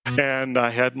and I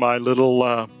had my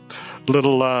little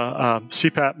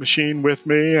CPAP machine with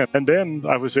me, and then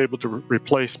I was able to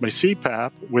replace my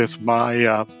CPAP with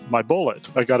my bullet.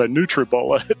 I got a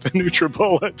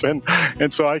NutriBullet,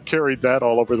 and so I carried that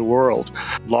all over the world.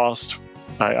 Lost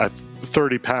I've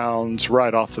 30 pounds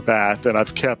right off the bat, and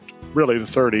I've kept really the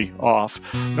 30 off.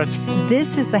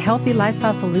 This is the Healthy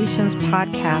Lifestyle Solutions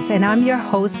podcast, and I'm your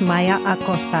host, Maya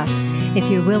Acosta. If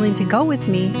you're willing to go with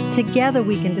me, together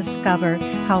we can discover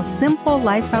how simple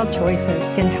lifestyle choices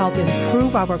can help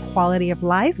improve our quality of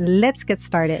life. Let's get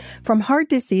started. From heart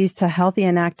disease to healthy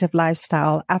and active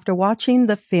lifestyle, after watching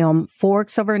the film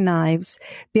Forks Over Knives,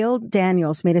 Bill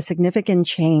Daniels made a significant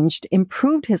change,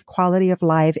 improved his quality of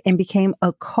life, and became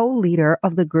a co-leader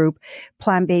of the group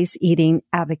Plant-Based Eating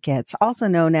Advocates, also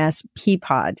known as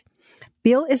PPOD.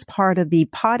 Bill is part of the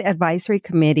POD Advisory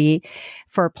Committee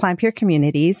for Plant Pure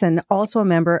Communities and also a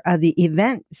member of the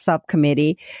event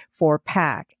subcommittee for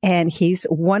PAC. And he's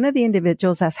one of the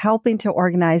individuals that's helping to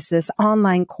organize this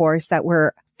online course that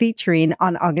we're featuring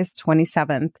on August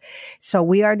 27th. So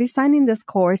we are designing this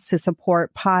course to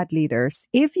support pod leaders.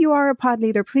 If you are a pod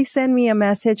leader, please send me a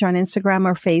message on Instagram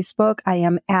or Facebook. I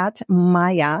am at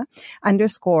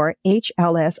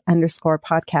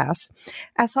Maya_HLS_podcast.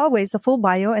 As always, the full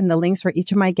bio and the links for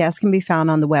each of my guests can be found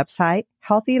on the website,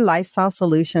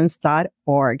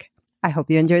 healthylifestylesolutions.org. I hope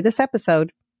you enjoyed this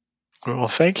episode. Well,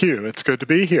 thank you. It's good to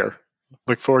be here.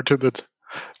 Look forward to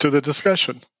the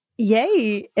discussion.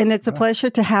 Yay. And it's a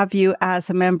pleasure to have you as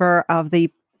a member of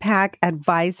the PAC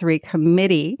Advisory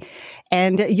Committee.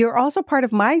 And you're also part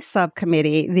of my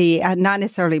subcommittee, the not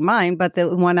necessarily mine, but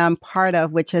the one I'm part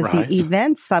of, which is the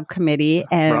event subcommittee.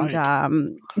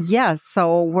 And yes,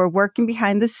 so we're working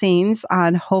behind the scenes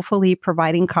on hopefully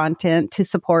providing content to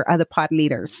support other pod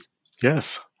leaders.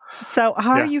 Yes. So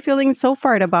how are you feeling so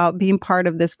far about being part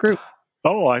of this group?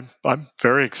 Oh, I'm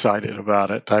very excited about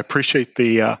it. I appreciate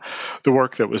the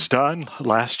work that was done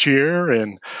last year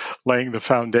in laying the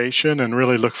foundation, and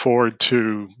really look forward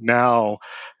to now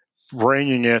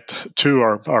bringing it to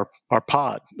our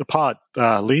pod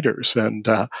leaders. And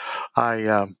I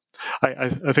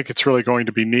think it's really going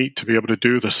to be neat to be able to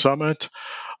do the summit.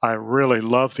 I really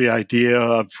love the idea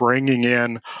of bringing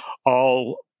in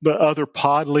all the other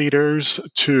pod leaders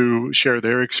to share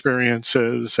their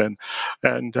experiences, and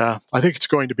I think it's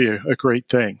going to be a great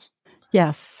thing.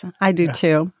 Yes, I do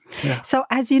too. Yeah. So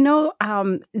as you know,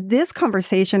 this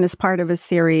conversation is part of a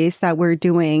series that we're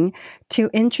doing to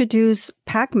introduce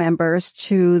PAC members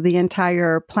to the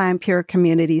entire Plant Pure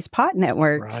Communities pod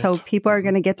network. Right. So people are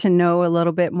going to get to know a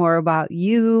little bit more about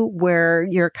you, where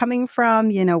you're coming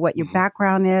from, you know, what your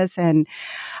background is, and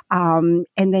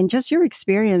then just your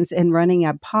experience in running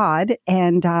a pod.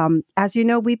 And as you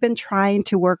know, we've been trying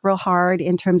to work real hard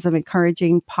in terms of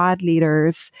encouraging pod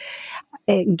leaders,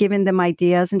 giving them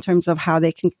ideas in terms of how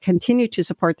they can continue to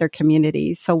support their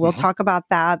communities. So we'll talk about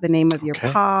that, the name of your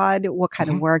pod, what kind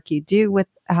of work you do with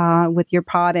your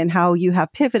pod, and how you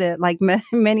have pivoted, like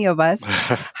many of us,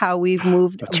 how we've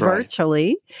moved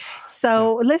virtually.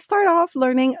 So let's start off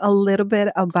learning a little bit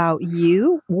about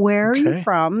you. Where are you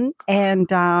from? And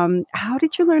how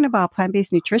did you learn about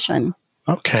plant-based nutrition?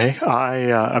 Okay.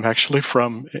 I'm actually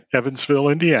from Evansville,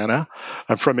 Indiana.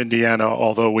 I'm from Indiana,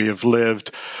 although we have lived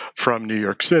from New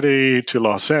York City to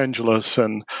Los Angeles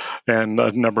and a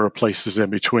number of places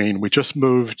in between. We just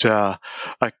moved a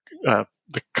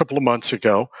couple of months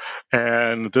ago,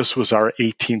 and this was our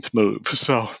 18th move.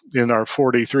 So in our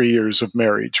 43 years of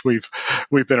marriage, we've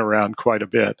been around quite a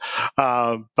bit.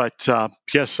 But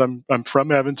yes, I'm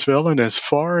from Evansville, and as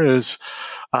far as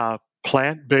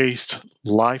plant-based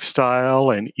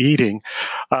lifestyle and eating,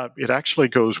 it actually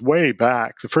goes way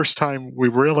back. The first time we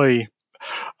really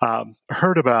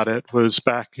heard about it was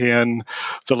back in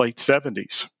the late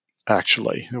 70s,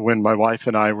 actually, when my wife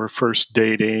and I were first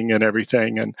dating and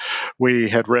everything. And we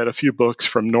had read a few books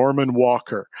from Norman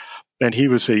Walker, and he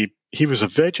was a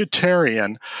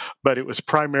vegetarian, but it was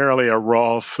primarily a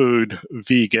raw food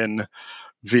vegan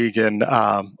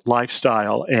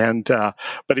lifestyle, and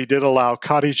but he did allow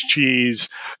cottage cheese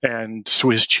and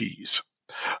Swiss cheese.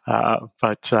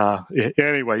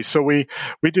 Anyway, so we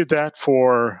did that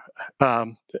for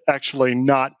actually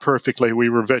not perfectly. We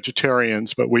were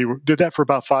vegetarians, but we did that for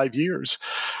about 5 years,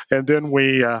 and then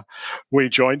we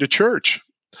joined a church,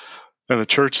 and the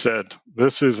church said,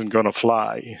 "This isn't going to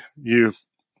fly. You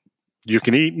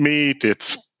can eat meat.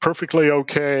 It's perfectly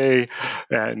okay."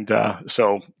 And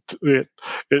so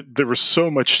there was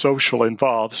so much social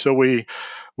involved. So we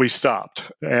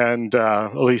stopped, and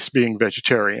at least being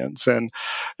vegetarians. And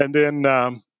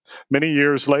then many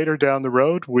years later down the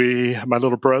road, my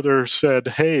little brother said,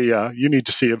 "Hey, you need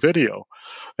to see a video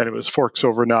and it was forks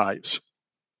over knives.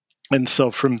 And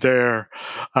so from there,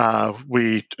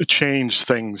 we changed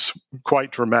things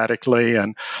quite dramatically.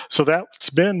 And so that's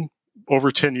been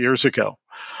over 10 years ago.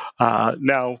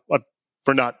 Now,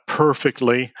 we're not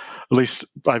perfectly, at least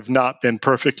I've not been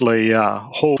perfectly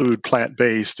whole food,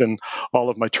 plant-based in all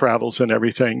of my travels and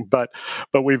everything, but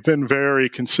we've been very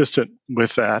consistent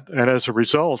with that. And as a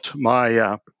result,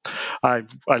 I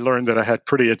learned that I had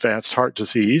pretty advanced heart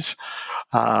disease,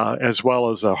 as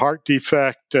well as a heart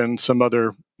defect and some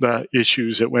other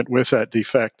issues that went with that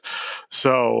defect.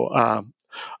 So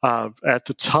at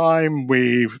the time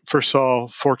we first saw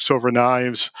Forks Over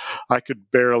Knives, I could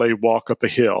barely walk up a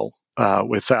hill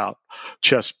without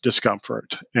chest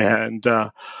discomfort, and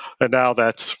now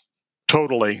that's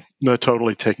totally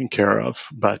taken care of.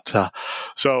 But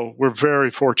so we're very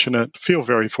fortunate, feel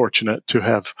very fortunate to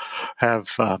have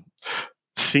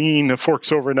seen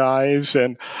Forks Over Knives,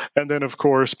 and then of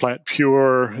course Plant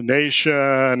Pure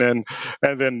Nation, and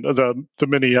then the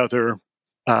many other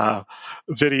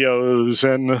videos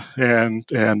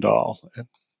and all.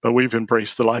 But we've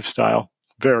embraced the lifestyle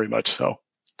very much so.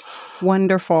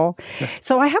 Wonderful.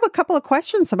 So I have a couple of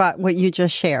questions about what you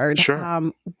just shared.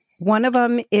 Sure. One of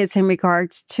them is in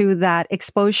regards to that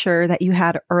exposure that you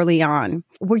had early on.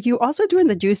 Were you also doing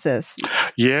the juices?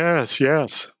 Yes.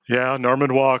 Yeah,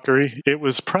 Norman Walker. It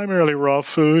was primarily raw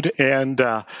food, and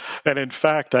in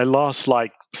fact, I lost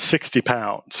like 60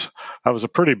 pounds. I was a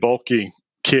pretty bulky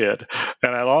kid,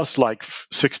 and I lost like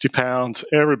 60 pounds.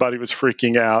 Everybody was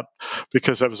freaking out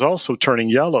because I was also turning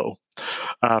yellow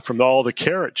from all the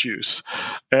carrot juice,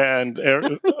 and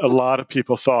a lot of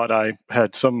people thought I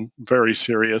had some very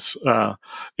serious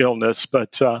illness.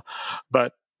 But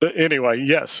anyway,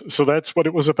 yes. So that's what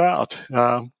it was about.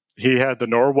 He had the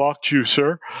Norwalk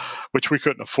juicer, which we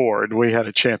couldn't afford. We had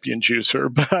a Champion juicer,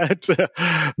 but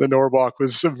the Norwalk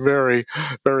was very,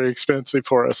 very expensive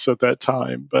for us at that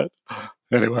time. But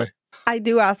anyway. I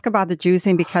do ask about the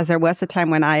juicing because there was a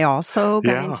time when I also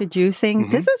got into juicing.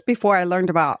 Mm-hmm. This is before I learned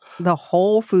about the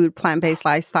whole food plant-based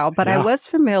lifestyle, but I was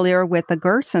familiar with the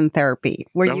Gerson therapy.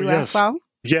 Were you as well?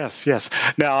 Yes.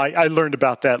 Now, I learned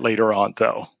about that later on,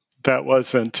 though. That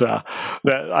wasn't,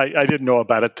 that I didn't know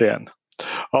about it then.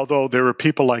 Although there were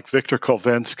people like Victor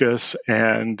Kulvenskis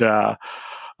and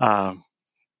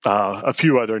a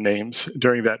few other names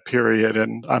during that period,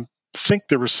 and I think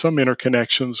there were some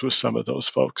interconnections with some of those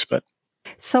folks. But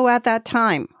so at that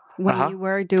time, when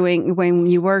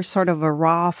you were sort of a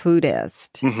raw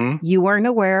foodist, you weren't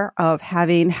aware of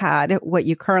having had what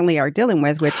you currently are dealing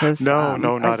with, which is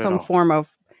some form of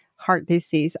heart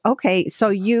disease. Okay,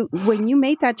 so when you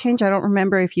made that change, I don't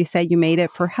remember if you said you made it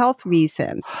for health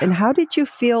reasons. And how did you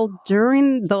feel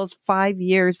during those 5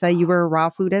 years that you were a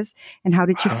raw foodist? And how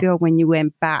did you feel when you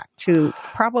went back to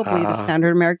probably the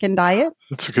standard American diet?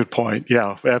 That's a good point.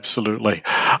 Yeah, absolutely.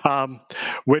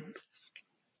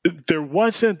 There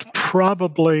wasn't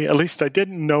probably, at least I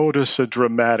didn't notice a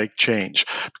dramatic change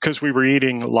because we were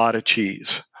eating a lot of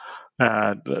cheese.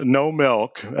 No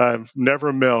milk,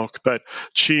 never milk, but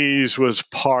cheese was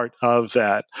part of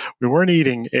that. We weren't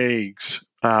eating eggs,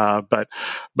 but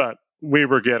we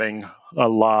were getting a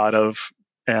lot of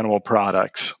animal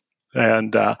products.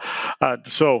 And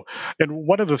so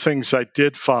one of the things I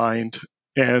did find,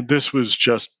 and this was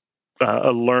just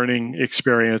a learning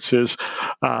experience, is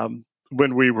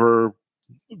when we were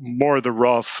more of the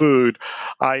raw food,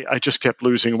 I just kept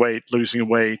losing weight,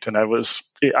 and I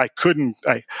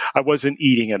wasn't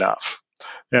eating enough.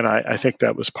 And I think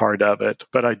that was part of it.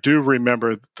 But I do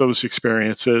remember those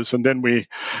experiences. And then we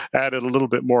added a little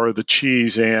bit more of the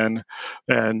cheese in,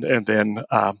 and then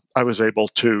I was able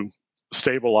to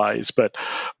stabilize. But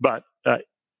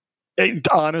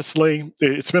honestly,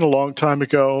 it's been a long time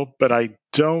ago, but I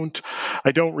don't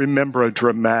remember a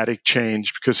dramatic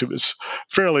change because it was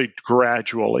fairly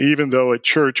gradual. Even though at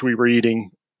church we were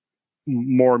eating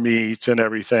more meat and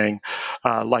everything,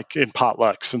 like in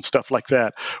potlucks and stuff like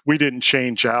that, we didn't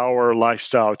change our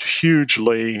lifestyle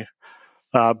hugely,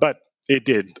 but it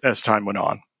did as time went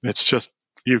on. It's just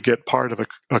you get part of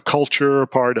a culture,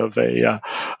 part of a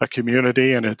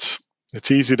community, and it's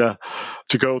easy to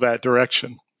go that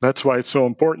direction. That's why it's so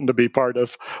important to be part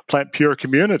of Plant Pure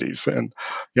communities and,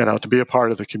 to be a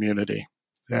part of the community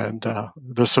and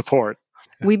the support.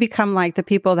 We become like the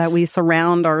people that we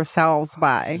surround ourselves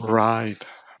by. Right.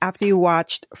 After you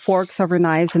watched Forks Over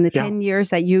Knives in the 10 years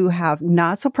that you have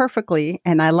not so perfectly,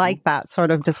 and I like that sort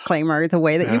of disclaimer, the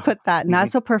way that you put that, not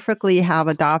so perfectly have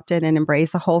adopted and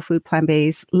embraced a whole food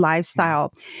plant-based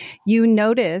lifestyle, you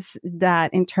notice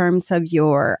that in terms of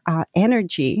your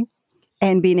energy,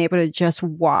 and being able to just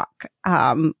walk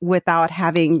without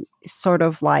having sort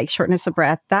of like shortness of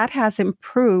breath, that has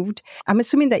improved. I'm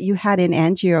assuming that you had an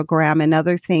angiogram and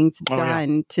other things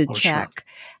done to check. Sure.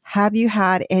 Have you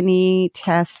had any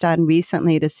tests done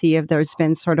recently to see if there's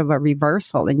been sort of a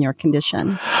reversal in your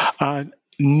condition?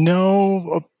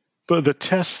 No, but the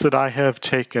tests that I have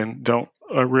taken don't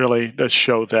really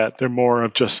show that. They're more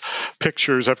of just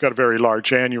pictures. I've got a very large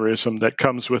aneurysm that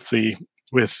comes with the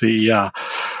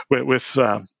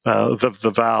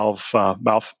valve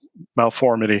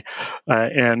malformity,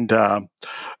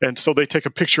 and so they take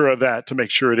a picture of that to make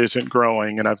sure it isn't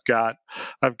growing. And I've got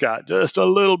just a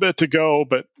little bit to go,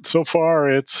 but so far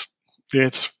it's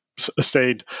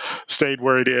stayed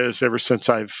where it is ever since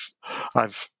I've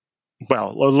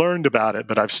learned about it,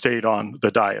 but I've stayed on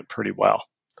the diet pretty well.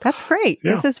 That's great.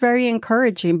 Yeah. This is very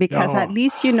encouraging because at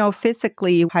least you know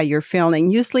physically how you're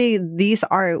feeling. Usually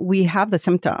we have the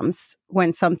symptoms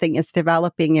when something is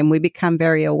developing and we become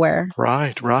very aware.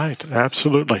 Right.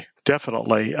 Absolutely.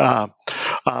 Definitely. And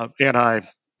I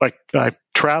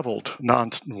traveled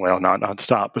not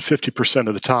nonstop, but 50%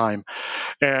 of the time.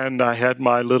 And I had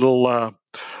my little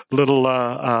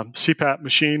CPAP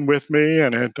machine with me,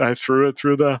 and I threw it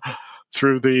through the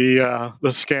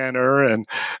scanner, and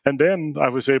then I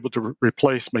was able to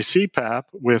replace my CPAP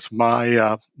with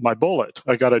my bullet.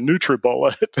 I got a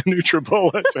NutriBullet,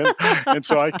 and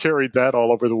so I carried that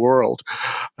all over the world,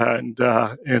 and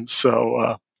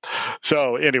so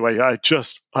anyway,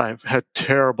 I've had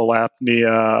terrible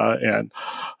apnea and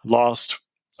lost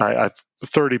I've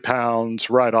 30 pounds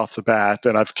right off the bat,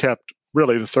 and I've kept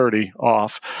really the 30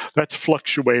 off. That's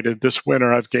fluctuated. This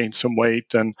winter I've gained some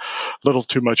weight and a little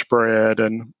too much bread,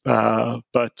 and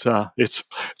but it's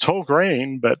whole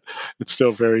grain, but it's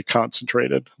still very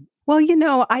concentrated.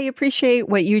 Well, I appreciate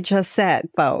what you just said,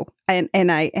 though, and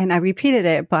I repeated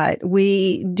it, but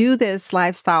we do this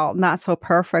lifestyle not so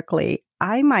perfectly.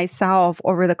 I myself,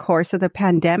 over the course of the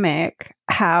pandemic,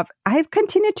 I've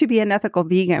continued to be an ethical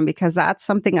vegan because that's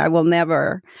something I will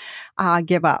never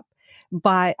give up.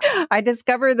 But I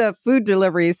discovered the food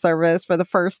delivery service for the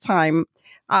first time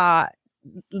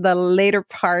the later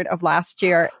part of last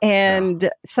year. And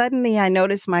suddenly I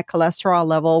noticed my cholesterol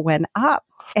level went up.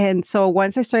 And so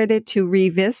once I started to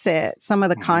revisit some of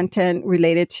the content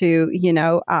related to,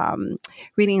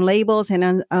 reading labels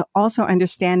and also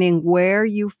understanding where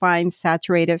you find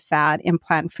saturated fat in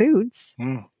plant foods,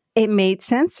 it made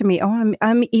sense to me. Oh,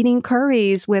 I'm eating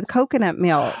curries with coconut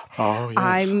milk. Oh, yes.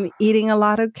 I'm eating a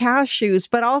lot of cashews,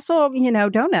 but also,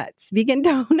 donuts, vegan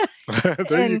donuts.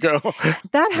 There you go.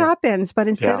 That happens. But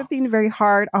instead of being very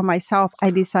hard on myself,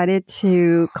 I decided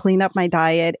to clean up my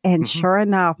diet. And sure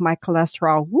enough, my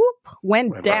cholesterol,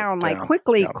 went down,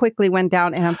 quickly went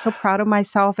down. And I'm so proud of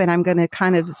myself, and I'm going to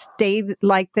kind of stay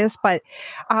like this. But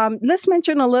let's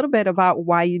mention a little bit about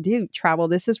why you do travel.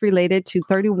 This is related to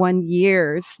 31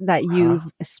 years that you've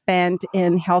spent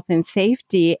in health and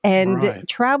safety, and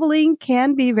traveling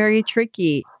can be very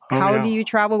tricky. How do you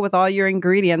travel with all your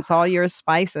ingredients, all your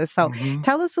spices? So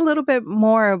tell us a little bit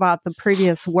more about the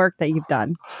previous work that you've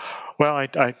done. Well,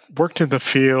 I worked in the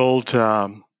field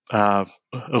at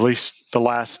least the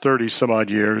last 30 some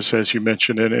odd years, as you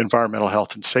mentioned, in environmental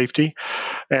health and safety.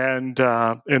 And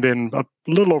then a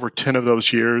little over 10 of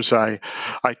those years, I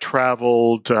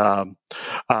traveled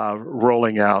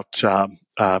rolling out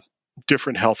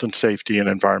different health and safety and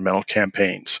environmental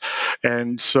campaigns.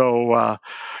 And so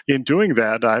in doing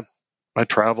that, I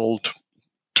traveled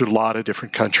to a lot of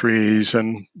different countries,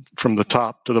 and from the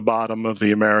top to the bottom of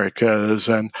the Americas.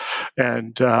 But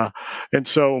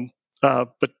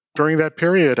during that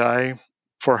period,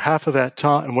 for half of that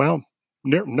time,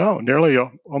 nearly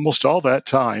almost all that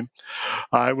time,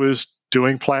 I was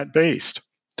doing plant-based.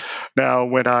 Now,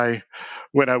 when I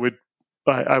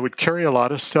would carry a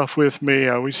lot of stuff with me.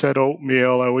 I always had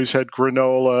oatmeal. I always had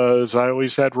granolas. I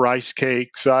always had rice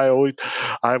cakes. I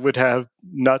would have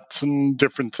nuts and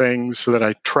different things that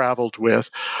I traveled with.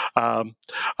 I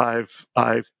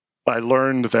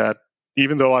learned that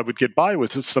even though I would get by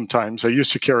with it sometimes, I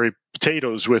used to carry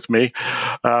potatoes with me.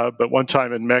 But one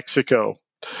time in Mexico,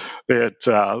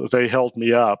 they held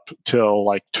me up till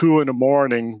like 2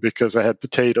 a.m. because I had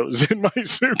potatoes in my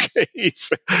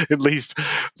suitcase. At least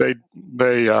I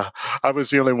was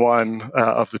the only one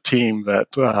of the team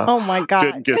that oh my God.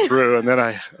 didn't get through. And then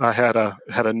I had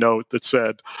a note that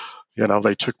said,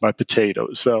 they took my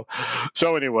potatoes. So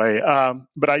anyway,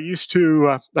 but I used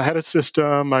to I had a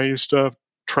system. I used to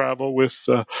travel with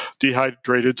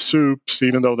dehydrated soups,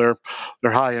 even though they're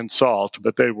high in salt,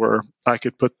 but I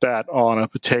could put that on a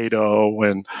potato,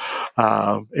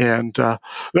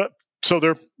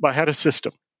 so I had a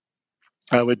system.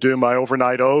 I would do my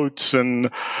overnight oats,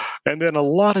 and then a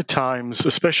lot of times,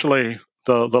 especially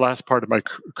the last part of my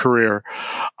career,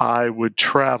 I would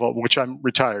travel, which I'm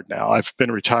retired now. I've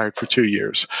been retired for 2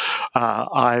 years.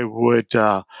 I would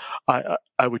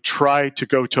try to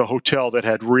go to a hotel that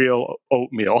had real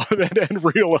oatmeal, that had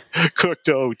real cooked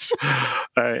oats,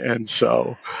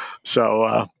 but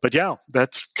yeah,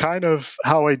 that's kind of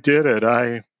how I did it.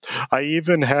 I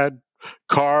even had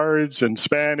cards in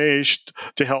Spanish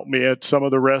to help me at some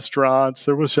of the restaurants.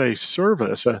 There was a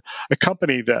service, a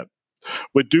company that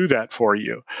would do that for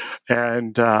you,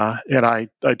 and I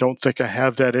don't think I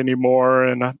have that anymore.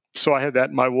 And so I had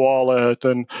that in my wallet.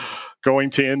 And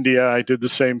going to India, I did the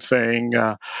same thing.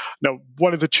 Now,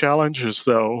 one of the challenges,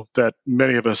 though, that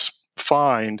many of us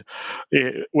find,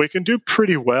 we can do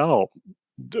pretty well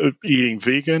eating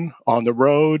vegan on the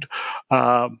road,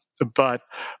 but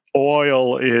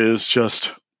oil is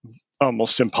just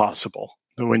almost impossible.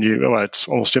 It's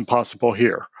almost impossible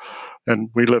here.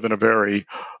 And we live in a very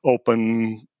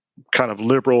open, kind of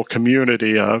liberal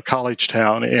community, college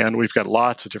town, and we've got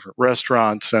lots of different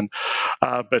restaurants.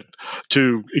 But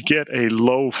to get a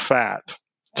low-fat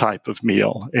type of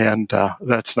meal, and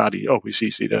that's not always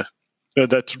easy to.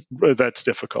 That's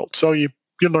difficult. So you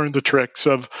learn the tricks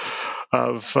of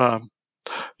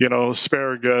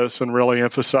asparagus, and really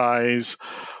emphasize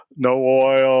no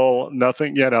oil,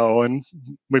 nothing, and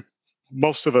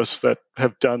most of us that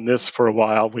have done this for a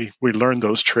while, we learn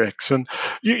those tricks, and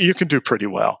you can do pretty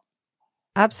well.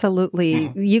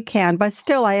 Absolutely, you can. But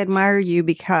still, I admire you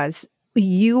because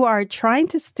you are trying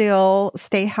to still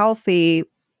stay healthy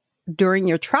during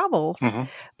your travels,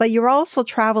 but you're also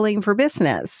traveling for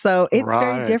business. So it's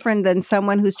very different than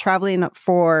someone who's traveling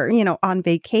for, on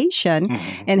vacation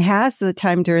and has the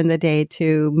time during the day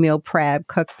to meal prep,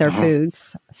 cook their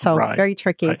foods. So very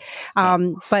tricky.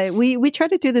 But we try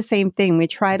to do the same thing. We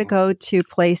try to go to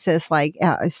places like,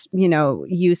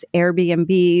 use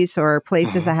Airbnbs or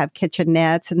places that have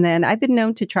kitchenettes. And then I've been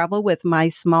known to travel with my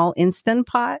small Instant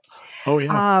Pot. Oh,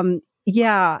 yeah.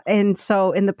 Yeah. And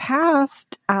so in the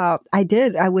past, I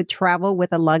would travel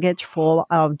with a luggage full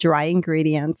of dry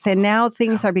ingredients. And now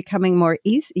things are becoming more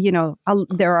easy.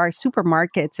 There are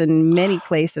supermarkets in many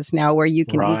places now where you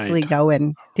can easily go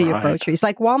and do your groceries.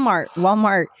 Like Walmart.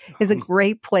 Walmart is a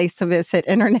great place to visit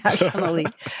internationally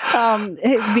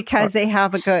because they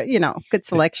have a good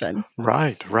selection.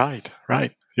 Right.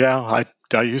 Yeah,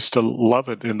 I used to love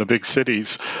it in the big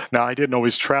cities. Now, I didn't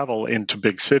always travel into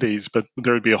big cities, but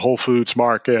there would be a Whole Foods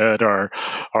market or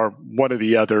one of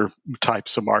the other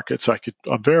types of markets I could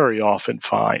very often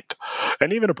find.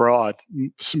 And even abroad,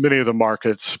 many of the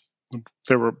markets,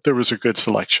 there was a good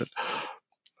selection.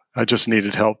 I just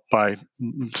needed help by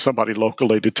somebody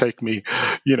locally to take me,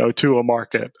 to a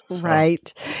market.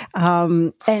 Right.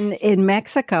 And in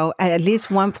Mexico, at least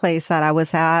one place that I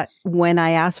was at, when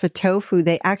I asked for tofu,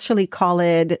 they actually call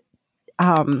it,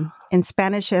 in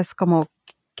Spanish, es como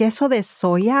queso de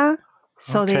soya.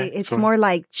 So it's more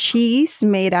like cheese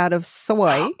made out of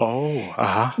soy.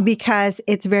 Oh, because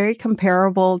it's very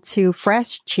comparable to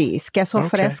fresh cheese, queso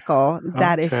fresco,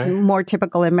 that is more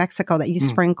typical in Mexico, that you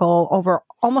sprinkle over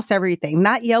almost everything.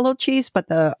 Not yellow cheese, but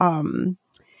the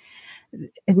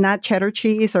not cheddar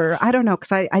cheese, or I don't know,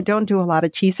 because I don't do a lot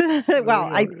of cheese. Well,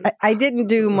 I didn't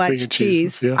do much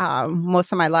cheese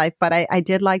most of my life, but I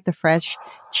did like the fresh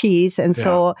cheese. And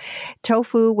so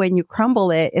tofu, when you crumble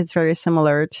it, is very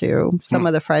similar to some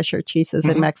of the fresher cheeses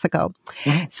in Mexico.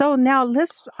 So now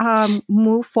let's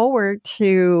move forward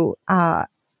to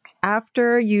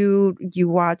after you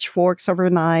watch Forks Over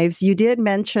Knives. You did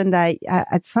mention that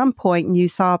at some point you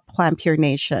saw Plant Pure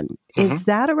Nation. Is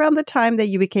that around the time that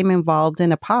you became involved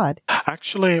in a pod?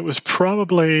 Actually, it was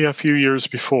probably a few years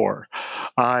before.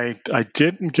 I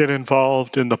didn't get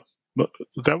involved in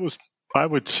I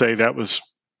would say that was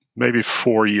maybe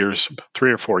 3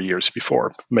 or 4 years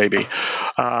before, maybe.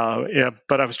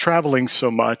 But I was traveling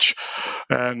so much,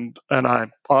 and I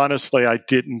honestly, I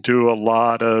didn't do a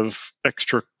lot of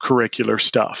extracurricular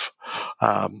stuff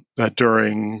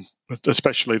during,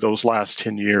 especially those last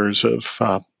 10 years of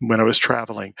when I was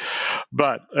traveling.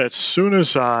 But as soon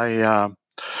as I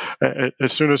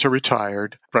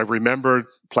retired, I remembered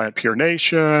Plant Pure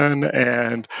Nation,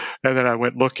 and then I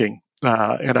went looking,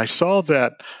 and I saw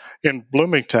that in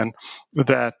Bloomington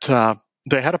that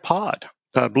they had a pod.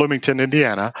 Bloomington,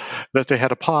 Indiana, that they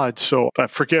had a pod. So I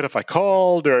forget if I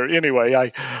called or anyway,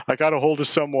 I got a hold of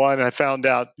someone and I found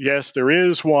out, yes, there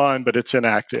is one, but it's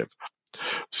inactive.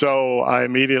 So I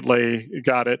immediately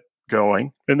got it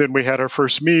going. And then we had our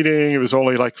first meeting. It was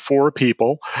only like 4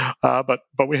 people, but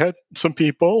we had some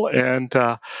people. And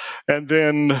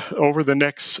then over the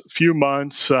next few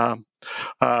months,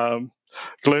 um,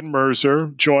 Glenn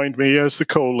Mercer joined me as the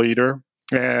co-leader.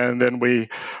 And then we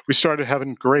started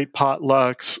having great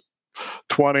potlucks,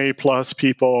 20 plus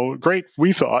people, great,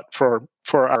 we thought, for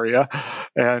our area,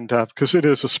 and because it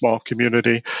is a small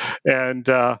community. And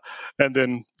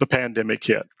then the pandemic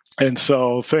hit. And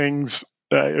so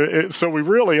so we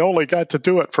really only got to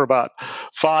do it for about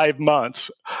 5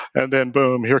 months, and then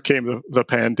boom, here came the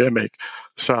pandemic.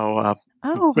 So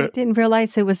Oh, I didn't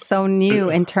realize it was so new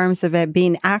in terms of it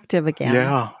being active again.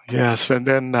 Yeah, yes, and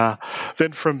then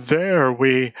from there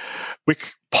we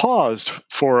paused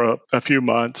for a few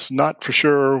months, not for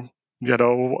sure,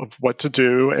 what to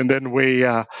do, and then we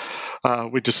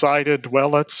decided, well,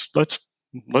 let's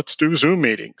do Zoom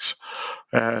meetings,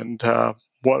 and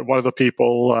one of the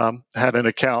people had an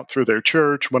account through their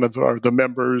church, one of the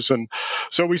members, and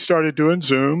so we started doing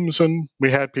Zooms, and we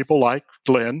had people like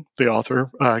Glenn, the author,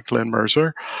 Glenn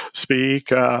Mercer, speak.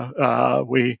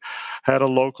 We had a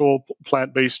local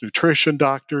plant-based nutrition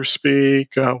doctor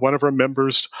speak. One of our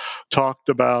members talked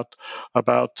about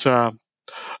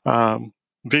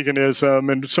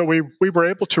veganism, and so we were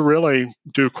able to really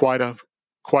do quite a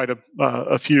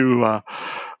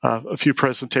few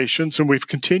presentations, and we've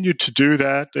continued to do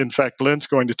that. In fact, Glenn's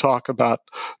going to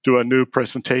do a new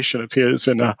presentation of his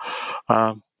in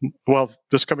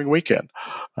this coming weekend.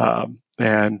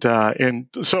 And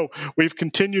so we've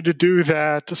continued to do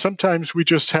that. Sometimes we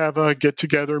just have a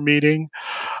get-together meeting,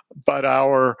 but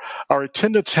our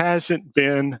attendance hasn't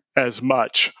been as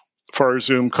much for our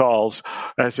Zoom calls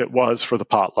as it was for the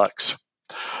potlucks.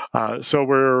 So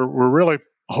we're really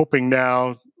hoping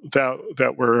now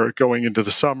that we're going into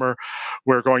the summer,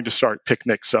 we're going to start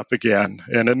picnics up again.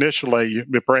 And initially,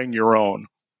 you bring your own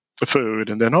food,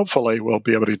 and then hopefully we'll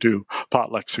be able to do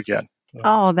potlucks again.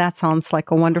 Oh, that sounds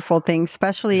like a wonderful thing,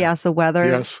 especially as the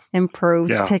weather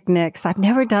improves. Picnics. I've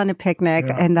never done a picnic,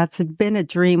 and that's been a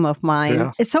dream of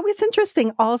mine. Yeah. So it's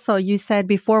interesting also, you said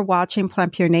before watching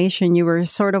Plant Pure Nation, you were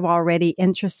sort of already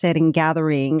interested in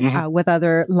gathering with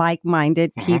other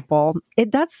like-minded people.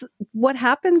 That's what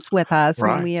happens with us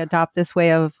when we adopt this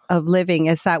way of living,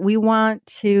 is that we want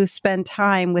to spend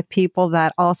time with people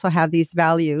that also have these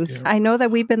values. Yeah. I know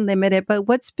that we've been limited, but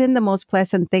what's been the most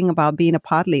pleasant thing about being a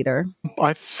pod leader?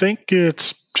 I think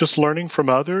it's just learning from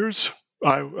others.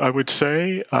 I would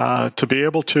say to be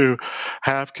able to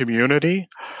have community,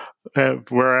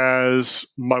 whereas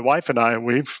my wife and I,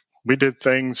 we did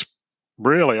things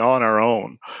really on our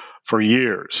own for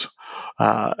years,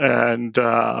 and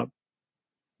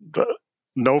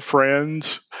no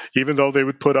friends, even though they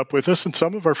would put up with us, and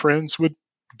some of our friends would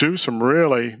do some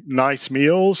really nice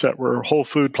meals that were whole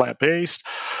food, plant-based,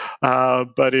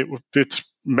 but it's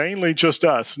mainly just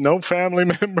us, no family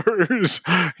members.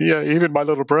 Yeah, even my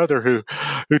little brother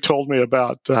who told me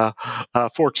about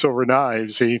forks over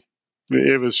knives, it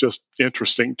was just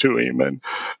interesting to him,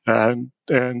 and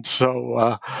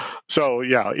so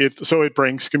it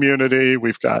brings community.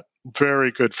 We've got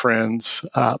very good friends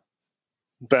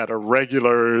that are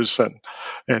regulars,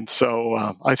 and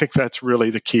so I think that's really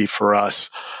the key for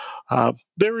us.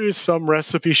 There is some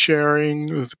recipe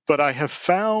sharing, but I have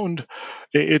found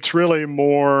it's really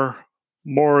more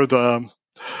the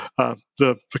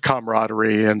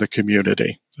camaraderie and the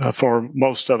community for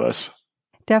most of us.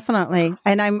 Definitely.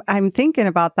 And I'm thinking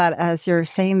about that as you're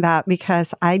saying that,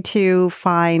 because I too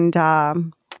find,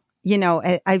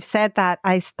 I've said that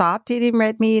I stopped eating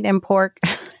red meat and pork.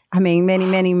 I mean,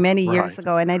 many years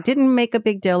ago. And I didn't make a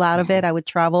big deal out of it. I would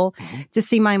travel to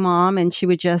see my mom, and she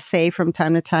would just say from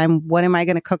time to time, "What am I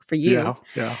going to cook for you?"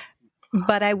 Yeah.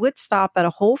 But I would stop at a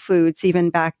Whole Foods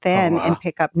even back then and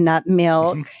pick up nut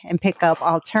milk and pick up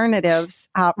alternatives.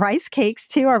 Rice cakes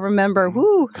too. I remember,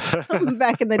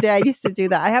 back in the day, I used to do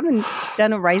that. I haven't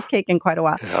done a rice cake in quite a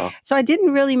while. Yeah. So I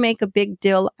didn't really make a big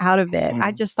deal out of it.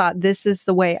 I just thought, this is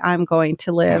the way I'm going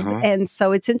to live. And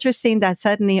so it's interesting that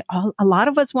suddenly a lot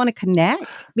of us want to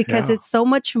connect, because it's so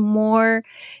much more.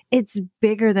 It's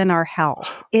bigger than our health.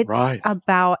 It's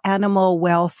about animal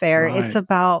welfare. It's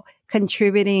about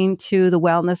contributing to the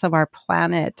wellness of our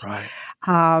planet.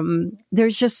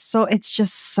 It's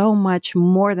just so much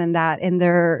more than that. And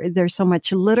there's so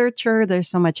much literature, there's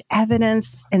so much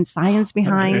evidence and science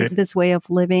behind this way of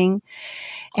living.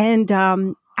 And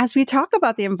as we talk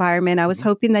about the environment, I was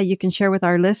hoping that you can share with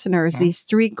our listeners these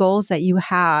 3 goals that you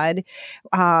had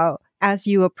as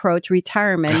you approach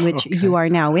retirement, which you are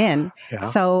now in. Yeah.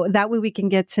 So that way we can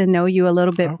get to know you a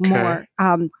little bit more.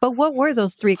 But what were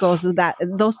those 3 goals,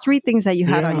 those 3 things that you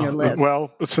had on your list?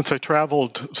 Well, since I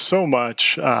traveled so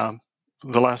much, the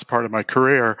last part of my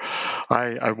career,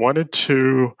 I wanted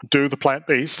to do the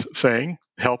plant-based thing.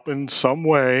 help in some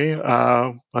way.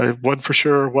 I wasn't for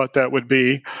sure what that would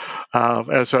be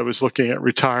as I was looking at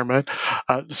retirement.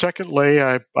 Secondly,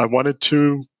 I wanted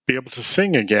to be able to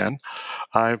sing again.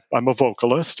 I'm a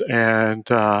vocalist, and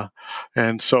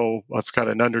so I've got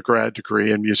an undergrad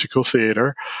degree in musical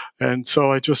theater, and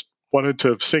so I just wanted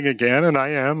to sing again, and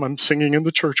I'm singing in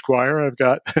the church choir. I've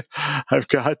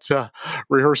got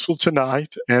rehearsal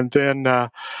tonight, and then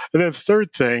the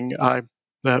third thing,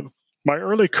 my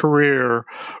early career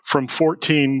from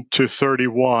 14 to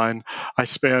 31, I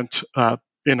spent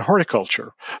in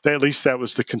horticulture. At least that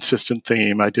was the consistent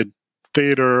theme. I did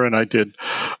theater, and I did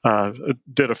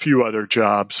a few other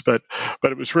jobs, but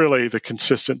it was really the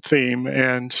consistent theme.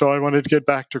 And so I wanted to get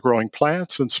back to growing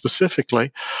plants, and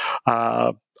specifically,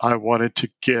 I wanted to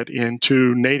get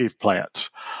into native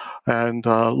plants. And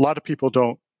a lot of people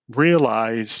don't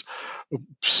realize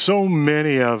so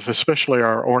many of, especially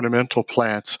our ornamental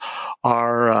plants,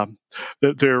 are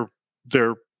they're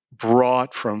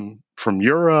brought from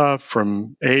Europe,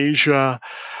 from Asia,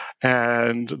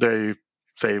 and they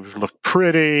look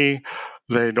pretty.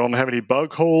 They don't have any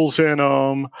bug holes in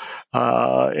them,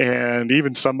 and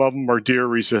even some of them are deer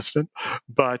resistant.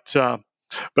 But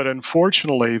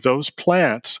unfortunately, those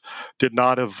plants did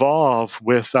not evolve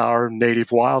with our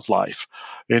native wildlife,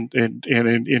 in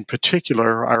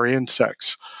particular our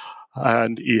insects,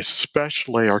 and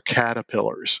especially our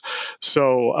caterpillars.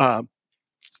 So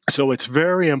it's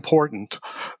very important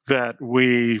that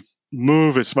we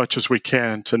move as much as we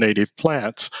can to native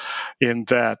plants, in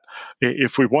that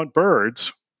if we want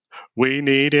birds, we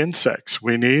need insects.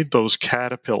 We need those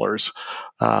caterpillars.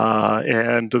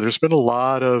 And there's been a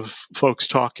lot of folks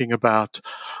talking about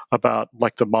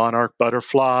like the monarch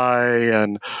butterfly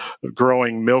and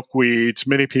growing milkweeds.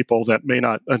 Many people that may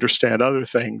not understand other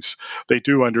things, they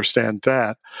do understand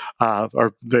that,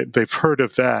 or they've heard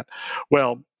of that.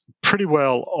 Well, pretty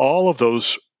well all of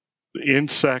those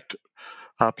insect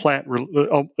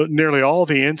nearly all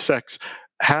the insects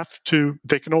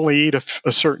they can only eat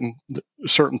a certain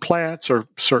plants or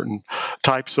certain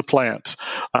types of plants,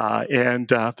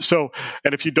 and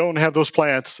if you don't have those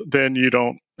plants, then you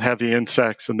don't have the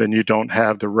insects, and then you don't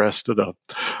have the rest of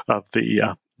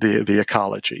the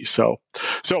ecology. So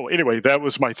anyway, that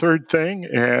was my third thing,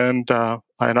 and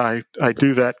I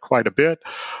do that quite a bit,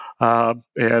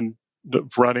 and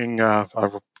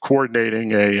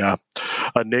coordinating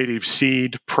a native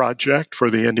seed project for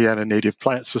the Indiana Native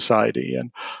Plant Society,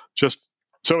 and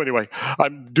anyway,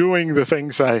 I'm doing the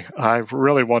things I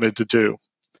really wanted to do.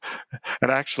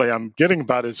 And actually, I'm getting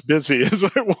about as busy as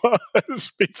I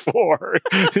was before.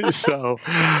 So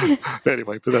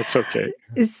anyway, but that's okay.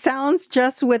 It sounds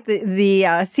just with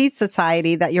the Seed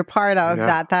Society that you're part of,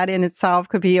 that in itself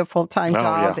could be a full-time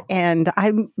job. Yeah. And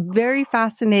I'm very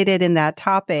fascinated in that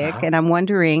topic. And I'm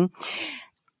wondering,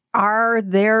 are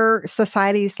there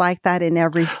societies like that in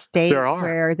every state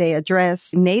where they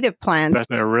address native plants?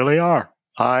 There really are.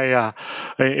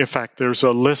 In fact, there's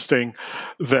a listing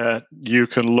that you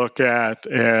can look at,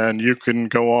 and you can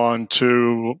go on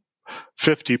to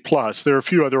 50 plus. There are a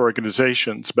few other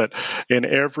organizations, but in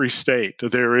every state,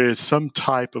 there is some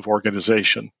type of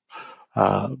organization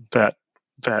that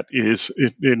is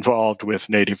involved with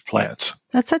native plants.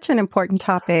 That's such an important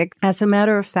topic. As a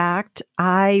matter of fact,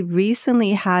 I recently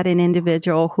had an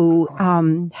individual who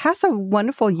has a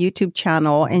wonderful YouTube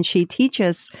channel, and she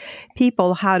teaches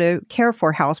people how to care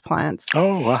for houseplants.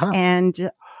 Oh, wow.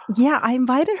 And I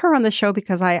invited her on the show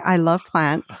because I love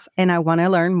plants and I want to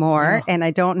learn more. And I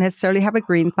don't necessarily have a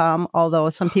green thumb, although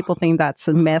some people think that's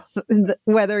a myth,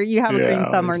 whether you have a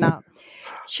green thumb or not.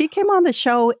 She came on the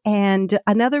show, and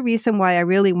another reason why I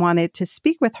really wanted to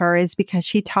speak with her is because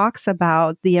she talks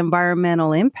about the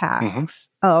environmental impacts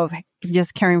of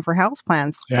just caring for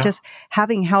houseplants, just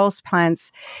having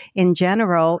houseplants in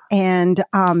general, and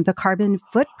the carbon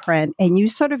footprint. And you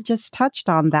sort of just touched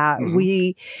on that.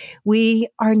 We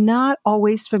are not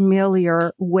always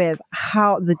familiar with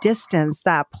how the distance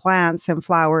that plants and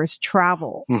flowers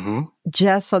travel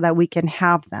just so that we can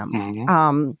have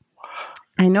them.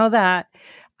 I know that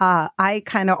I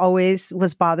kind of always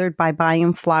was bothered by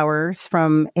buying flowers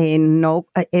from a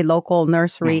local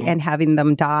nursery and having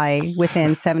them die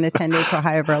within 7 to 10 days or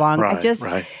however long.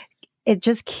 It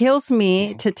just kills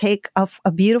me to take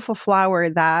a beautiful flower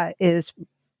that is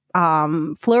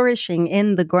flourishing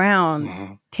in the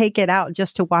ground take it out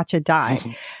just to watch it die.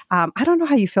 I don't know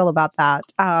how you feel about that.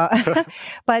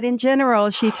 But in general,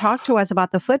 she talked to us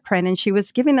about the footprint, and she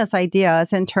was giving us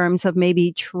ideas in terms of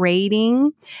maybe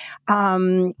trading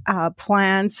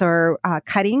plants or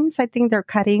cuttings. I think they're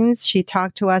cuttings. She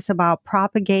talked to us about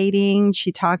propagating.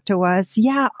 She talked to us,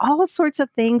 all sorts of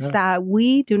things that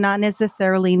we do not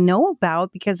necessarily know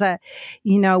about because,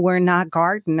 we're not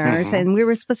gardeners. And we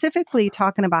were specifically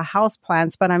talking about house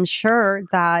plants, but I'm sure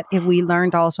that if we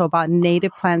learned also about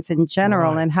native plants in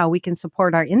general and how we can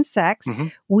support our insects,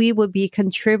 we would be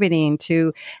contributing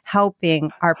to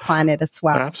helping our planet as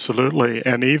well. Absolutely.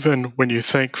 And even when you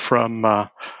think from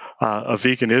a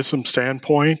veganism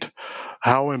standpoint,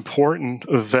 how important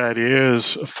that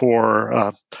is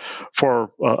for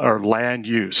our land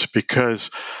use, because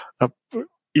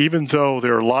even though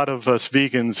there are a lot of us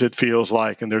vegans, it feels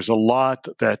like, and there's a lot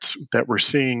that we're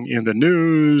seeing in the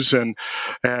news and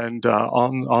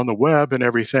on the web and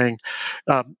everything,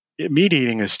 meat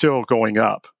eating is still going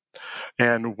up.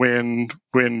 And when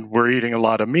we're eating a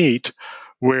lot of meat,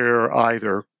 we're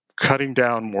either cutting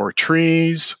down more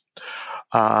trees,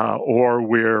 or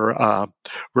we're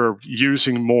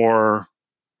using more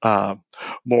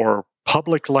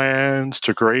public lands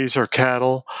to graze our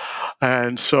cattle.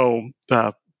 And so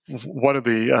one of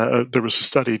there was a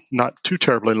study not too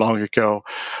terribly long ago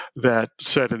that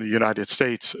said in the United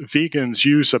States, vegans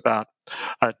use about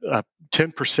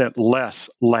 10% less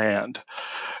land.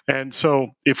 And so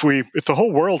if the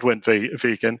whole world went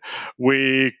vegan,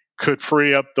 we could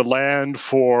free up the land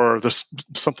for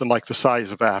something like the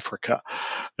size of Africa,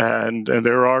 and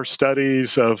there are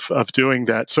studies of doing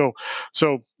that. So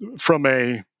from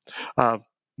an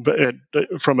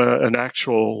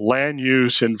actual land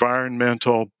use,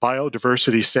 environmental,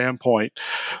 biodiversity standpoint,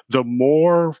 the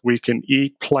more we can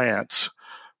eat plants,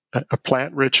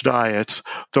 plant-rich diets,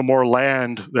 the more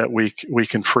land that we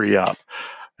can free up.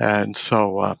 And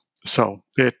so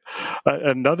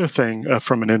another thing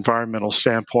from an environmental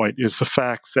standpoint is the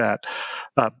fact that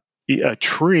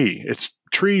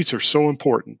trees are so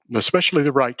important, especially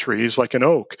the right trees, like an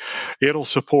oak. It'll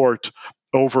support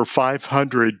over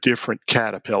 500 different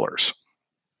caterpillars.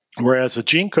 Whereas a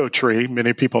ginkgo tree,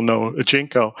 many people know a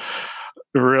ginkgo,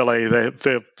 really,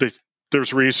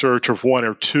 there's research of one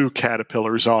or two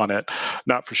caterpillars on it.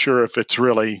 Not for sure if it's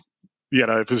really,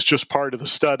 if it's just part of the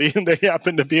study and they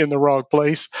happen to be in the wrong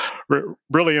place.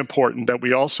 Really important that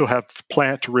we also have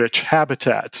plant-rich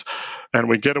habitats and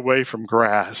we get away from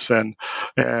grass. And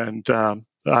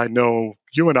I know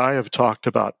you and I have talked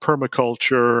about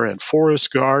permaculture and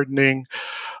forest gardening.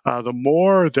 The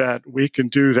more that we can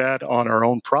do that on our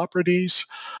own properties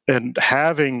and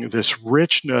having this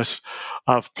richness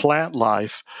of plant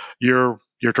life, you're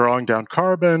drawing down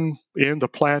carbon in the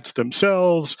plants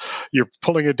themselves. You're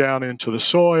pulling it down into the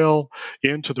soil,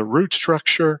 into the root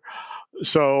structure.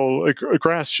 So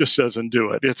grass just doesn't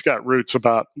do it. It's got roots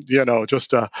about,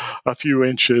 just a few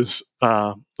inches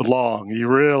long. You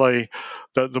really,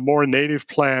 the more native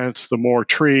plants, the more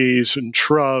trees and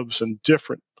shrubs and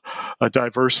different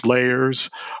diverse layers,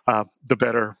 the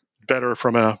better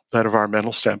from that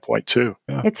environmental standpoint too.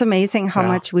 Yeah. It's amazing how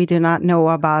much we do not know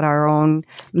about our own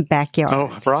backyard.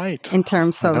 Oh, right. In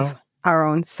terms of our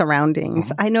own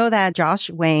surroundings. I know that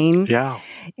Josh Wayne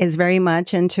is very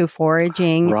much into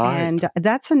foraging. Right. And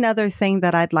that's another thing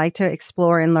that I'd like to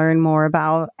explore and learn more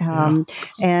about.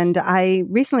 And I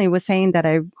recently was saying that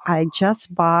I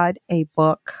just bought a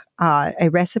book, a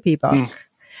recipe book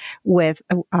with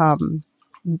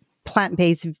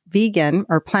plant-based vegan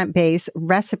or plant-based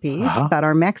recipes that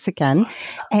are Mexican.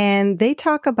 And they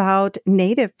talk about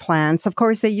native plants. Of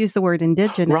course, they use the word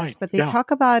indigenous, but they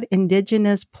talk about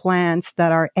indigenous plants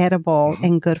that are edible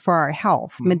and good for our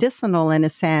health, medicinal in a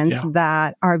sense,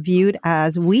 that are viewed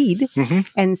as weed.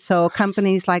 And so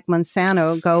companies like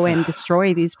Monsanto go and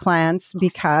destroy these plants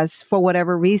because for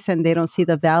whatever reason, they don't see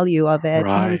the value of it.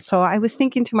 Right. And so I was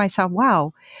thinking to myself,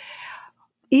 wow,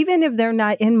 even if they're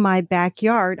not in my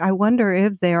backyard, I wonder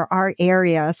if there are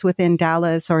areas within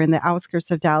Dallas or in the outskirts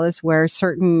of Dallas where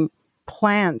certain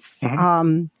plants,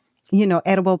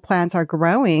 edible plants are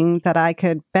growing that I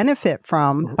could benefit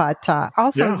from. But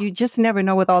also, you just never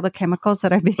know with all the chemicals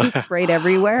that are being sprayed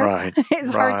everywhere.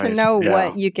 It's hard to know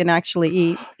what you can actually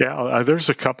eat. Yeah, there's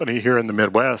a company here in the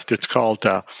Midwest. It's called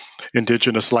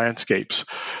Indigenous Landscapes,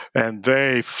 and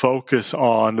they focus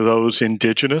on those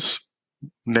indigenous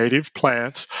native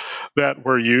plants that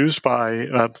were used by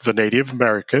the Native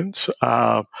Americans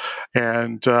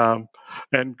and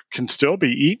can still be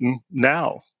eaten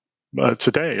now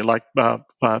today. Like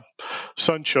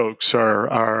sunchokes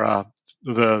are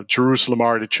the Jerusalem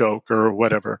artichoke or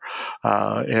whatever,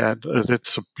 and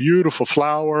it's a beautiful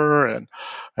flower,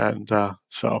 and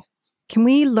so. Can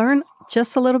we learn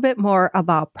just a little bit more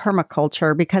about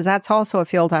permaculture, because that's also a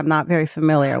field I'm not very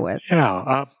familiar with?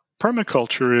 Yeah.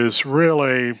 Permaculture is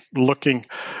really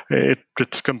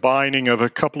it's combining of a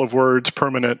couple of words,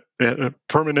 permanent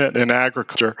and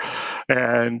agriculture,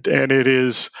 and it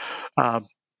is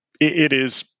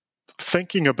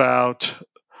thinking about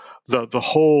the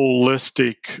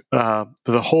holistic,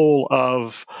 the whole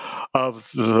of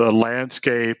the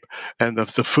landscape and the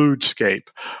foodscape,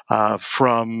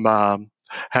 from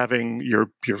having your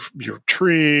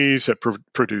trees that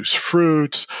produce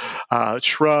fruits,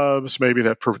 shrubs maybe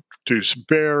that produce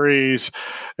berries,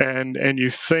 and you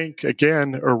think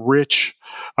again a rich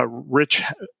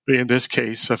in this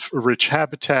case a rich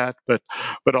habitat, but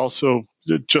also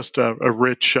just a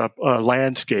rich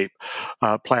landscape,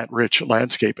 plant rich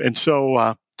landscape, and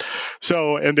so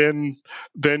and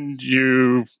then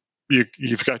you've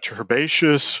got your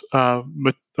herbaceous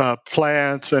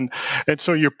plants, and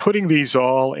so you're putting these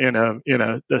all in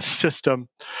a system,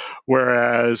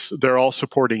 whereas they're all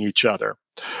supporting each other.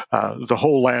 The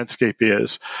whole landscape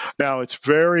is. Now, it's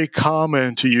very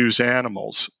common to use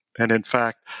animals, and in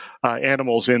fact,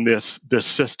 animals in this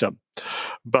system.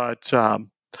 But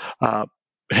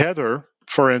Heather,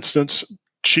 for instance,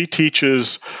 she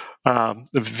teaches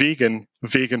vegan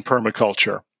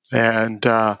permaculture and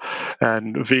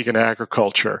vegan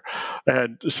agriculture,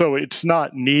 and so it's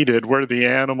not needed where the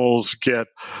animals get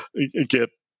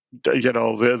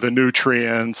the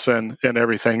nutrients and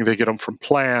everything. They get them from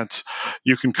plants.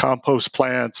 You can compost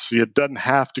plants. It doesn't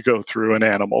have to go through an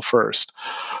animal first,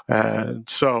 and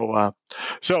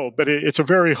but it's a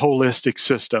very holistic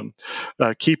system,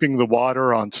 keeping the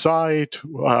water on site,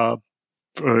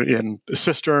 in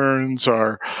cisterns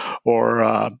or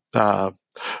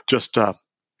just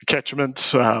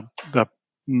catchments, the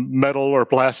metal or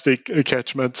plastic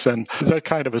catchments, and that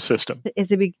kind of a system.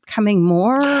 Is it becoming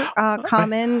more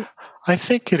common? I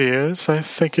think it is.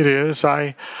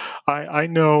 I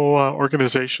know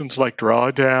organizations like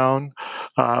Drawdown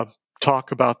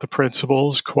talk about the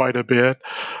principles quite a bit,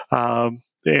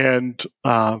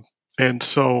 and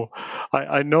so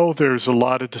I know there's a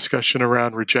lot of discussion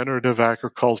around regenerative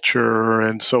agriculture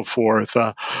and so forth,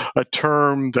 a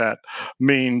term that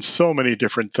means so many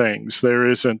different things. There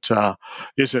isn't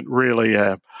really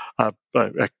a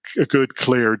good,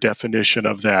 clear definition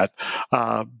of that.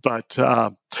 But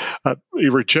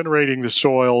regenerating the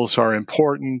soils are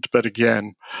important, but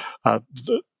again,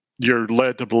 you're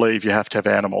led to believe you have to have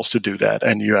animals to do that,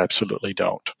 and you absolutely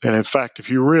don't. And in fact, if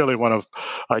you really want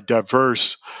a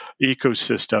diverse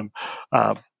ecosystem,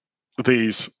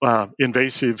 these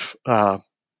invasive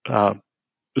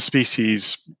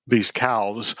species, these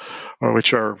cows,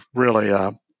 which are really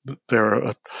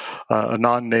they're a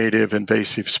non-native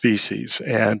invasive species,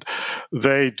 and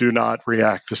they do not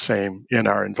react the same in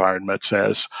our environments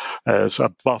as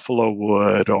a buffalo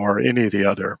would or any of the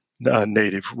other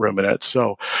native ruminants.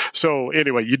 So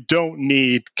anyway, you don't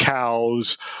need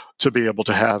cows to be able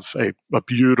to have a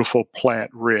beautiful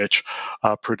plant-rich,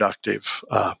 productive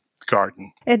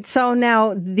garden. And so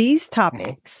now these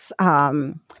topics,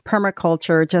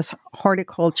 permaculture, just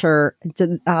horticulture,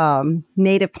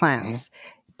 native plants,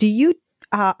 do you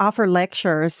offer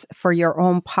lectures for your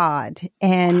own pod,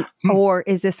 and or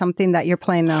is this something that you're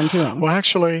planning on doing? Well,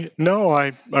 actually,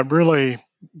 no.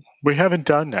 We haven't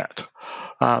done that.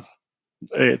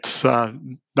 It's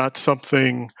not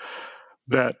something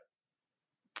that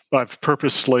I've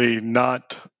purposely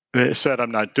not said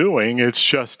I'm not doing. It's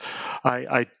just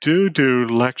I do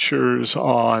lectures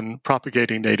on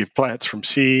propagating native plants from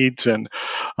seeds, and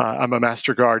I'm a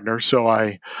master gardener, so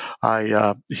I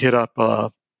hit up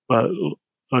a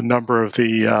number of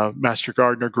the master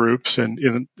gardener groups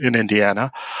in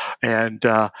Indiana, and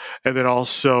then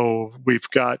also we've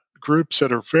got groups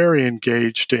that are very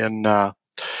engaged in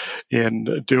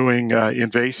doing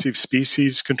invasive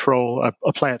species control,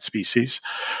 a plant species,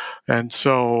 and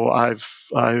so I've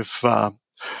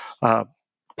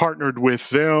partnered with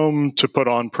them to put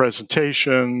on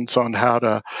presentations on how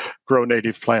to grow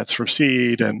native plants from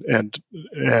seed and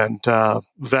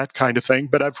that kind of thing.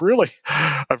 But I've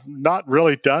not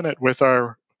really done it with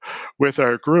our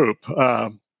group.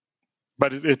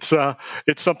 But it's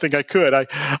something I could.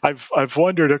 I've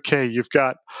wondered. Okay,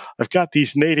 I've got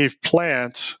these native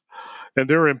plants, and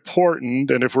they're important.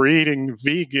 And if we're eating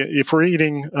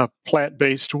a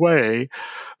plant-based way,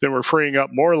 then we're freeing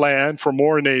up more land for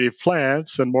more native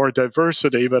plants and more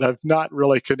diversity. But I've not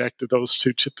really connected those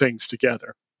two things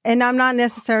together. And I'm not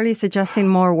necessarily suggesting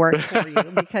more work for you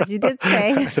because you did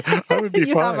say that would be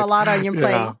you fine. have a lot on your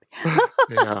plate.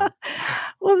 Yeah.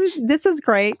 Well, this is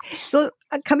great. So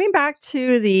coming back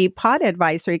to the pod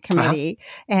advisory committee,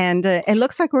 and it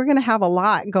looks like we're going to have a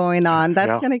lot going on.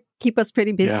 That's going to keep us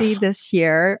pretty busy this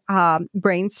year,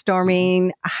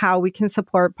 brainstorming how we can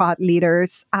support pod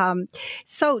leaders.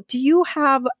 So do you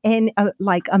have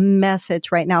a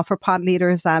message right now for pod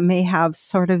leaders that may have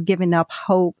sort of given up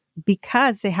hope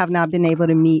because they have not been able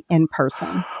to meet in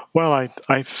person? Well,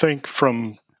 I think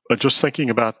from just thinking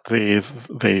about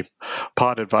the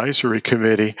pod advisory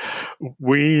committee,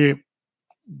 we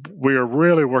are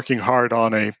really working hard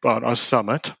on a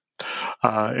summit,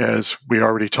 as we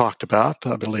already talked about,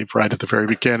 I believe, right at the very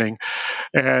beginning.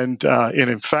 And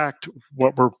in fact,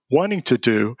 what we're wanting to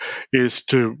do is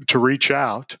to reach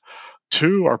out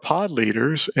to our pod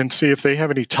leaders and see if they have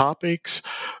any topics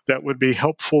that would be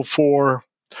helpful for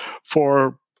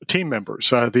team members.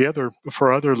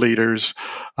 For other leaders,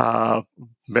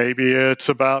 maybe it's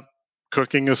about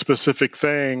cooking a specific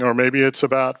thing, or maybe it's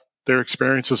about their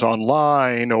experiences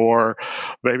online, or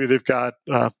maybe they're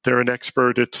an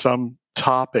expert at some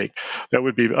topic that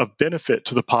would be of benefit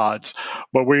to the pods.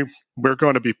 But we're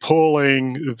going to be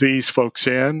pulling these folks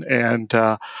in, and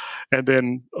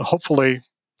then hopefully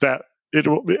that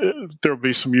there'll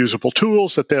be some usable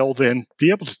tools that they'll then be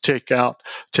able to take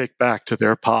back to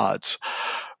their pods.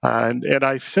 And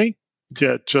I think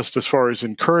that just as far as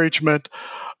encouragement,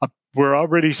 we're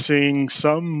already seeing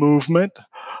some movement.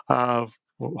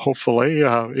 Hopefully,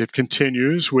 it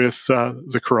continues with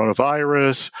the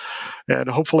coronavirus, and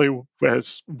hopefully,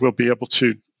 as we'll be able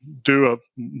to do a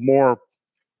more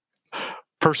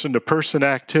person-to-person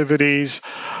activities,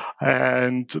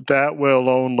 and that will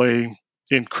only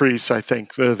increase, I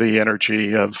think, the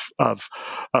energy of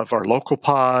our local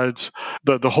pods,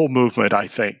 the whole movement, I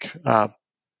think.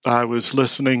 I was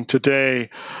listening today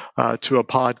to a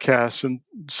podcast, and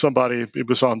it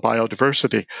was on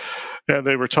biodiversity, and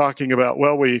they were talking about,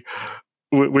 well,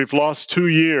 we've lost 2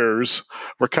 years,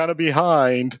 we're kind of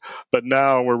behind, but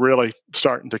now we're really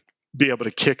starting to be able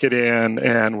to kick it in,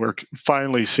 and we're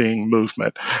finally seeing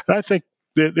movement. And I think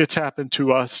it's happened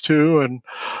to us too, and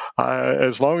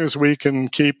as long as we can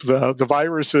keep the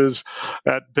viruses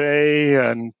at bay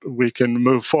and we can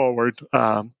move forward,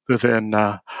 then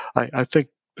I think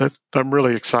that I'm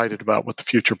really excited about what the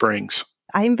future brings.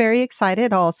 I'm very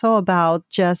excited also about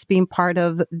just being part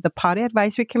of the pod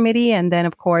advisory committee, and then,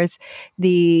 of course,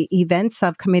 the event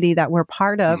subcommittee that we're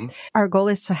part of. Mm-hmm. Our goal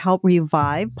is to help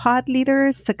revive pod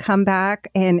leaders to come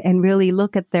back and really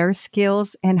look at their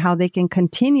skills and how they can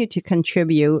continue to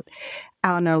contribute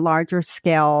on a larger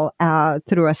scale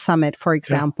through a summit, for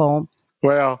example. Yeah.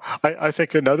 Well, I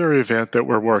think another event that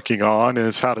we're working on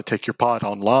is how to take your pod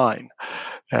online.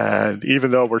 And even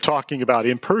though we're talking about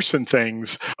in-person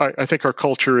things, I think our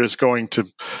culture is going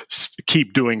to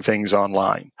keep doing things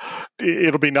online.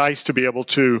 It'll be nice to be able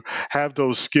to have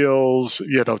those skills,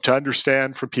 to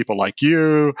understand from people like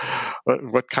you,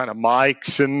 what kind of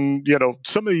mics and,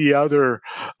 some of the other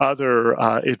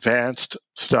advanced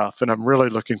stuff. And I'm really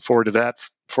looking forward to that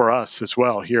for us as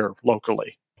well here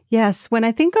locally. Yes. When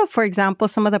I think of, for example,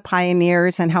 some of the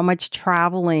pioneers and how much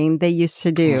traveling they used to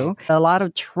do, a lot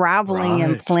of traveling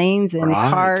in planes and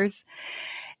cars.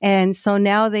 And so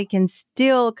now they can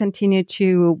still continue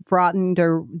to broaden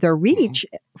their reach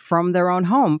from their own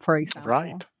home, for example.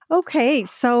 Right. Okay.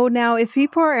 So now if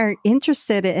people are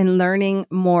interested in learning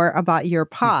more about your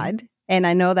pod, and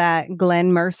I know that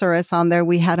Glenn Mercer is on there.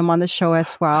 We had him on the show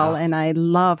as well. And I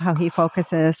love how he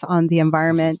focuses on the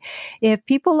environment. If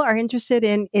people are interested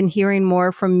in hearing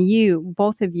more from you,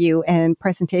 both of you, and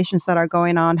presentations that are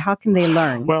going on, how can they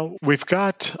learn? Well, we've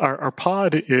got our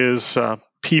pod is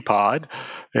PPOD.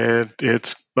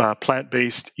 It's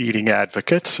Plant-Based Eating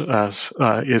Advocates, is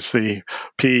the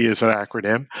P is an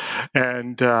acronym.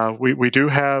 And we do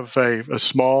have a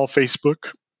small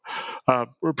Facebook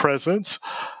presence,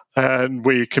 and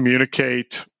we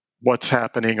communicate what's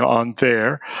happening on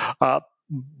there.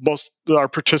 Most our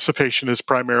participation has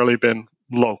primarily been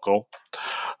local,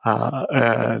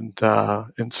 and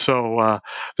so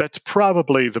that's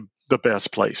probably the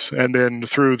best place. And then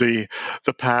through the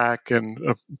PAC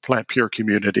and Plant Pure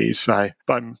communities,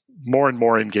 I'm more and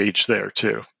more engaged there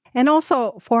too. And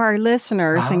also for our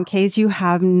listeners, in case you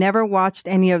have never watched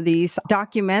any of these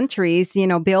documentaries,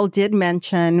 Bill did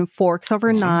mention Forks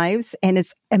Over Knives, and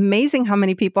it's amazing how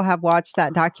many people have watched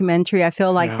that documentary. I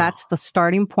feel like that's the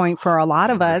starting point for a lot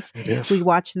of us. It is. We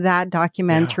watched that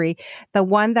documentary, the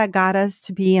one that got us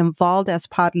to be involved as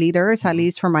pod leaders, at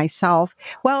least for myself.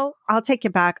 Well, I'll take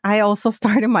it back. I also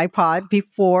started my pod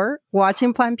before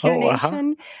watching Plant Pure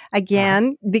Nation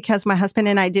again, because my husband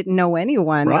and I didn't know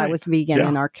anyone that was vegan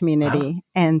in our community.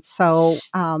 And so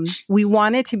we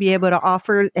wanted to be able to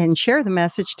offer and share the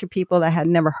message to people that had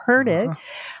never heard it.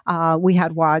 We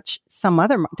had watched some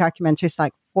other documentaries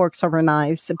like Forks Over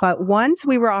Knives, but once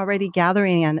we were already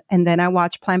gathering and then I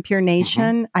watched Plant Pure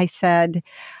Nation, I said,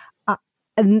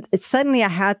 and suddenly I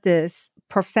had this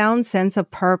profound sense of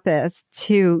purpose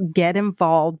to get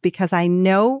involved, because I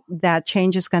know that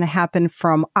change is going to happen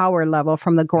from our level,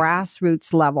 from the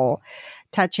grassroots level,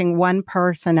 touching one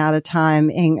person at a time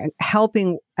and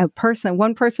helping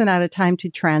one person at a time to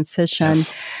transition.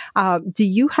 Do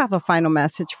you have a final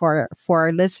message for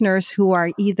our listeners who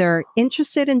are either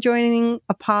interested in joining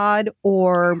a pod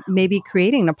or maybe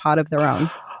creating a pod of their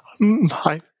own?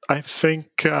 I think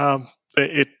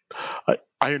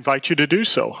I invite you to do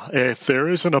so. If there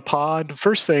isn't a pod,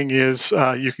 first thing is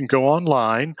you can go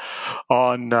online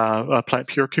on Plant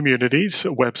Pure Community's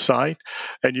website,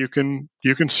 and you can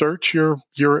search your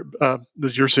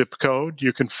zip code.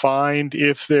 You can find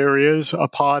if there is a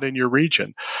pod in your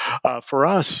region. For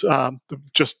us,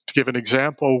 just to give an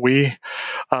example,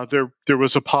 there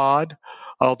was a pod,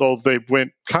 although they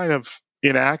went kind of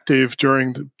inactive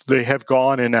they have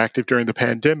gone inactive during the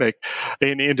pandemic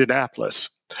in Indianapolis.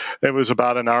 It was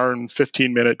about an hour and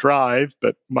 15-minute drive,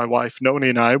 but my wife Noni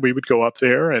and I, we would go up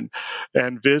there and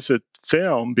visit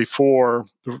them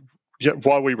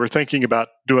while we were thinking about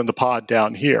doing the pod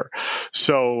down here.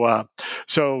 So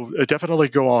definitely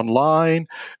go online,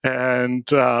 and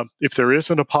if there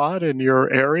isn't a pod in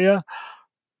your area,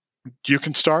 you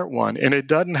can start one. And it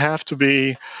doesn't have to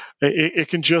be, it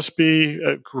can just be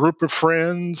a group of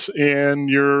friends in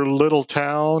your little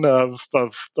town of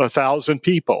 1,000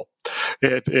 people.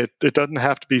 It doesn't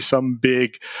have to be some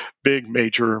big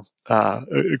major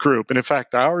group. And in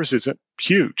fact, ours isn't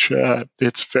huge.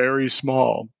 It's very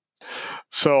small.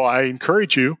 So I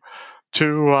encourage you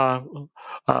to,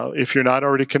 if you're not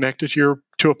already connected to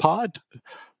a pod,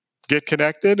 get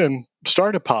connected and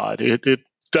start a pod. It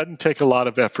doesn't take a lot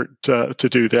of effort to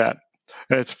do that.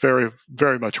 It's very,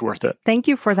 very much worth it. Thank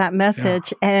you for that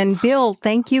message. Yeah. And Bill,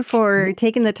 thank you for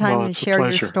taking the time to share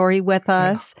your story with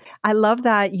us. Yeah. I love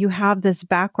that you have this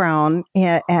background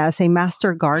as a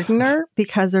master gardener,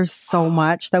 because there's so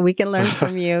much that we can learn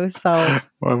from you. So,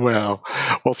 well,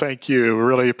 thank you.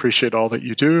 Really appreciate all that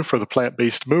you do for the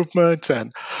plant-based movement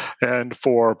and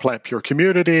for Plant Pure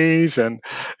Communities and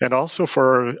also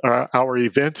for our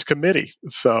events committee.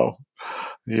 So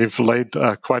you've laid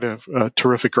quite a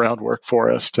terrific groundwork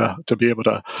for us to be able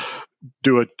to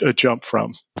do a jump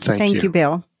from. Thank you,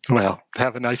 Bill. Well,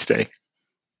 have a nice day.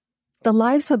 The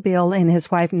lives of Bill and his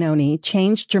wife Noni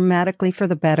changed dramatically for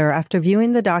the better after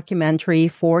viewing the documentary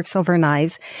Forks Over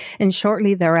Knives, and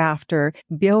shortly thereafter,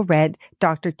 Bill read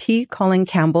Dr. T. Colin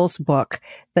Campbell's book,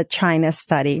 The China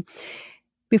Study.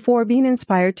 Before being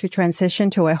inspired to transition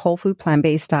to a whole food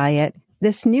plant-based diet,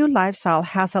 this new lifestyle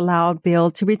has allowed Bill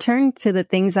to return to the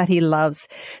things that he loves,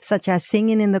 such as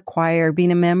singing in the choir,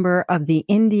 being a member of the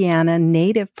Indiana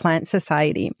Native Plant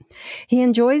Society. He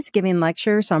enjoys giving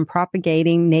lectures on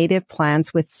propagating native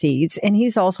plants with seeds, and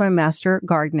he's also a master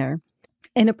gardener.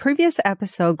 In a previous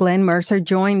episode, Glenn Mercer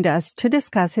joined us to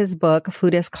discuss his book,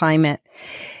 Food is Climate.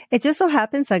 It just so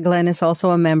happens that Glenn is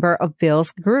also a member of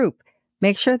Bill's group.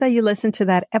 Make sure that you listen to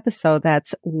that episode.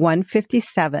 That's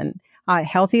 157. At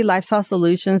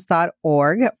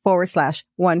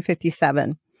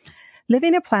healthylifestylesolutions.org/157.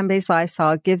 Living a plant-based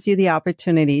lifestyle gives you the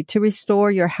opportunity to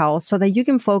restore your health so that you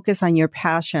can focus on your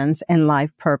passions and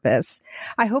life purpose.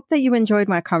 I hope that you enjoyed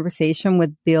my conversation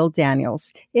with Bill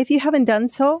Daniels. If you haven't done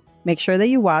so, make sure that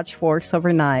you watch Forks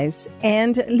Over Knives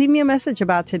and leave me a message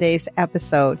about today's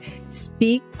episode.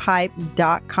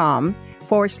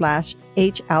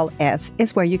 Speakpipe.com/HLS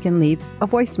is where you can leave a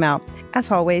voicemail. As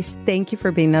always, thank you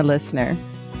for being a listener.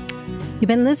 You've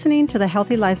been listening to the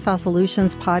Healthy Lifestyle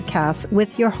Solutions podcast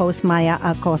with your host, Maya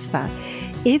Acosta.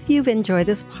 If you've enjoyed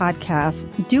this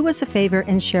podcast, do us a favor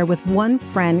and share with one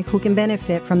friend who can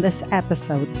benefit from this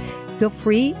episode. Feel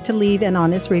free to leave an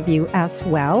honest review as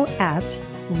well at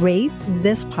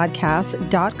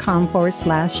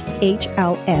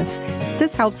ratethispodcast.com/HLS.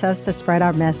 This helps us to spread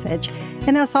our message.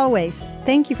 And as always,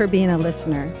 thank you for being a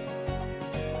listener.